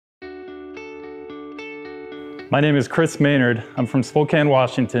My name is Chris Maynard. I'm from Spokane,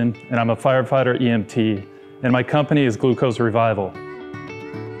 Washington, and I'm a firefighter EMT, and my company is Glucose Revival.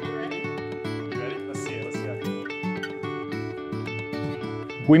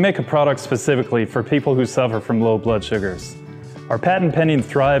 We make a product specifically for people who suffer from low blood sugars. Our patent-pending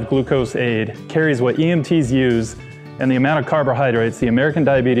THERESE glucose aid carries what EMTs use and the amount of carbohydrates the American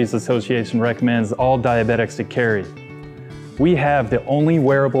Diabetes Association recommends all diabetics to carry. We have the only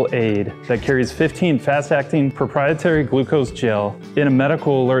wearable aid that carries 15 fast-acting proprietary glucose gel in a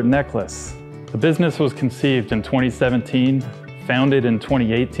medical alert necklace. The business was conceived in 2017, founded in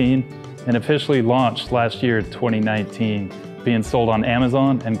 2018, and officially launched last year, 2019, being sold on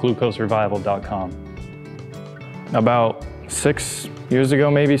Amazon and glucoserevival.com. About 6 years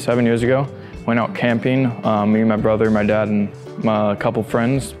ago, maybe 7 years ago, went out camping, me, my brother, my dad, and a couple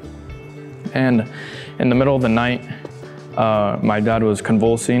friends. And in the middle of the night, my dad was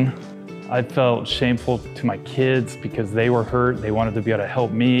convulsing. I felt shameful to my kids because they were hurt. They wanted to be able to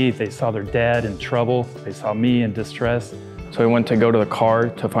help me. They saw their dad in trouble. They saw me in distress. So we went to go to the car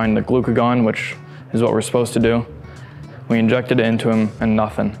to find the glucagon, which is what we're supposed to do. We injected it into him and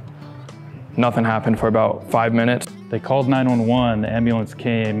nothing. Nothing happened for about 5 minutes. They called 911, the ambulance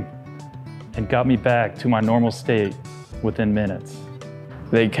came and got me back to my normal state within minutes.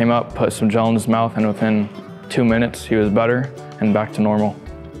 They came up, put some gel in his mouth, and within 2 minutes, he was better and back to normal.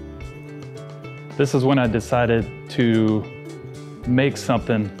 This is when I decided to make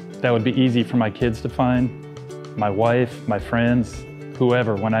something that would be easy for my kids to find, my wife, my friends,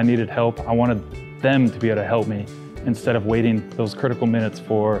 whoever. When I needed help, I wanted them to be able to help me instead of waiting those critical minutes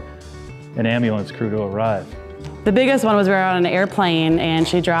for an ambulance crew to arrive. The biggest one was we were on an airplane and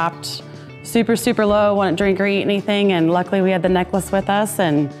she dropped super, super low, wouldn't drink or eat anything, and luckily we had the necklace with us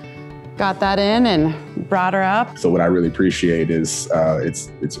and got that in and brought her up. So what I really appreciate is it's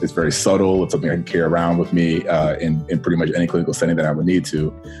very subtle. It's something I can carry around with me in pretty much any clinical setting that I would need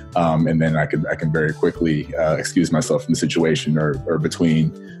to. And then I can very quickly excuse myself from the situation or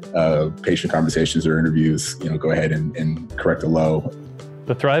between patient conversations or interviews, go ahead and correct a low.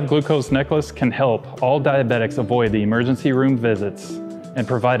 The THERESE glucose necklace can help all diabetics avoid the emergency room visits and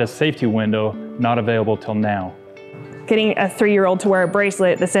provide a safety window not available till now. Getting a 3-year-old to wear a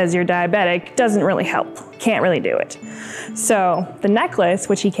bracelet that says you're diabetic doesn't really help, can't really do it. So the necklace,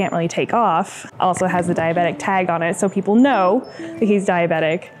 which he can't really take off, also has the diabetic tag on it so people know that he's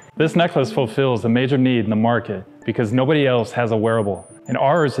diabetic. This necklace fulfills a major need in the market because nobody else has a wearable, and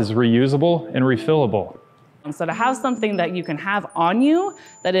ours is reusable and refillable. So to have something that you can have on you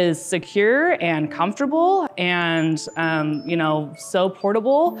that is secure and comfortable and, so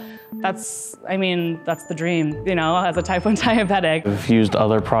portable, that's the dream, as a type 1 diabetic. I've used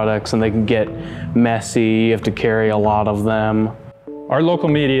other products and they can get messy. You have to carry a lot of them. Our local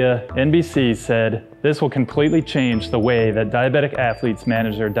media, NBC, said this will completely change the way that diabetic athletes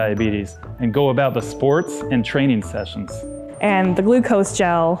manage their diabetes and go about the sports and training sessions. And the glucose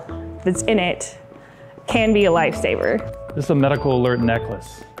gel that's in it can be a lifesaver. This is a medical alert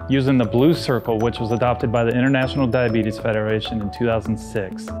necklace using the blue circle, which was adopted by the International Diabetes Federation in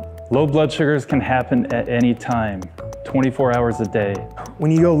 2006. Low blood sugars can happen at any time, 24 hours a day.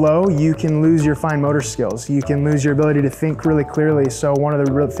 When you go low, you can lose your fine motor skills. You can lose your ability to think really clearly. So one of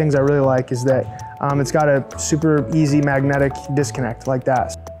the things I really like is that it's got a super easy magnetic disconnect like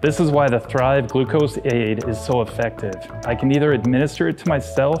that. This is why the THERESE glucose aid is so effective. I can either administer it to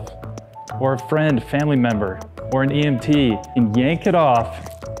myself or a friend, family member, or an EMT, and yank it off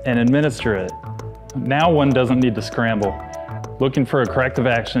and administer it. Now one doesn't need to scramble, looking for a corrective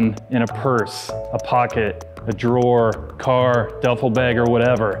action in a purse, a pocket, a drawer, car, duffel bag, or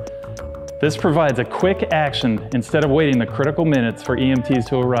whatever. This provides a quick action instead of waiting the critical minutes for EMTs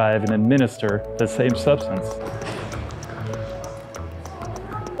to arrive and administer the same substance.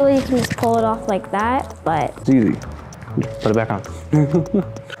 Well, you can just pull it off like that, but It's easy. Put it back on.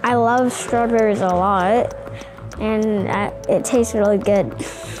 I love strawberries a lot, and it tastes really good.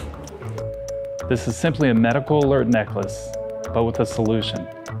 This is simply a medical alert necklace, but with a solution.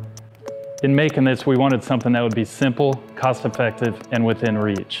 In making this, we wanted something that would be simple, cost-effective, and within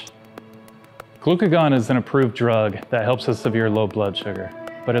reach. Glucagon is an approved drug that helps with severe low blood sugar,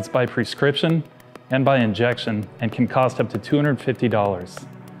 but it's by prescription and by injection and can cost up to $250.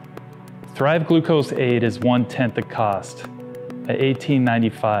 THERESE Glucose Aid is 1/10 the cost at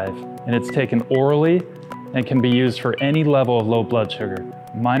 $18.95, and it's taken orally and can be used for any level of low blood sugar,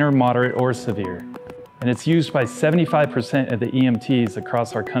 minor, moderate, or severe. And it's used by 75% of the EMTs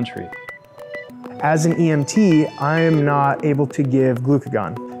across our country. As an EMT, I am not able to give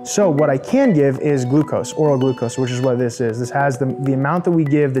glucagon. So what I can give is glucose, oral glucose, which is what this is. This has the amount that we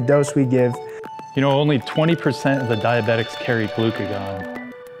give, the dose we give. You know, only 20% of the diabetics carry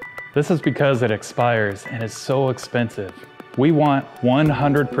glucagon. This is because it expires and is so expensive. We want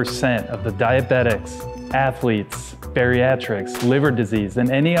 100% of the diabetics, athletes, bariatrics, liver disease, and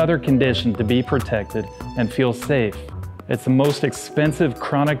any other condition to be protected and feel safe. It's the most expensive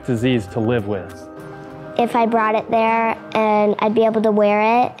chronic disease to live with. If I brought it there, and I'd be able to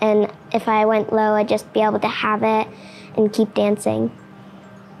wear it, and if I went low, I'd just be able to have it and keep dancing.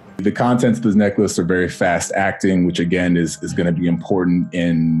 The contents of this necklace are very fast acting, which again is going to be important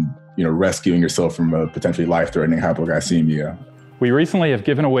in rescuing yourself from a potentially life-threatening hypoglycemia. We recently have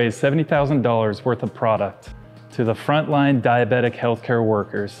given away $70,000 worth of product to the frontline diabetic healthcare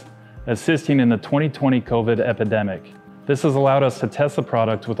workers assisting in the 2020 COVID epidemic. This has allowed us to test the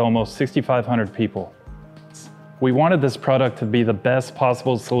product with almost 6,500 people. We wanted this product to be the best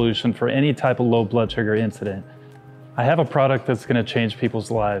possible solution for any type of low blood sugar incident. I have a product that's going to change people's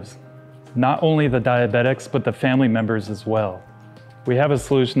lives. Not only the diabetics, but the family members as well. We have a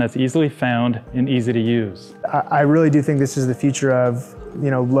solution that's easily found and easy to use. I really do think this is the future of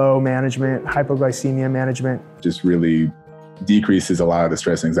low management, hypoglycemia management. Just really decreases a lot of the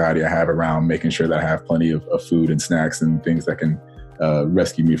stress and anxiety I have around making sure that I have plenty of food and snacks and things that can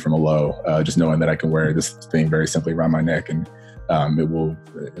rescue me from a low. Just knowing that I can wear this thing very simply around my neck and it will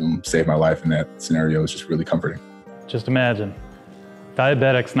save my life in that scenario is just really comforting. Just imagine,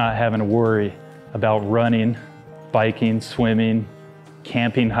 diabetics not having to worry about running, biking, swimming,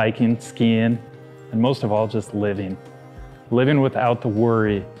 camping, hiking, skiing, and most of all, just living. Living without the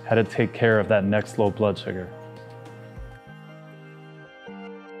worry how to take care of that next low blood sugar.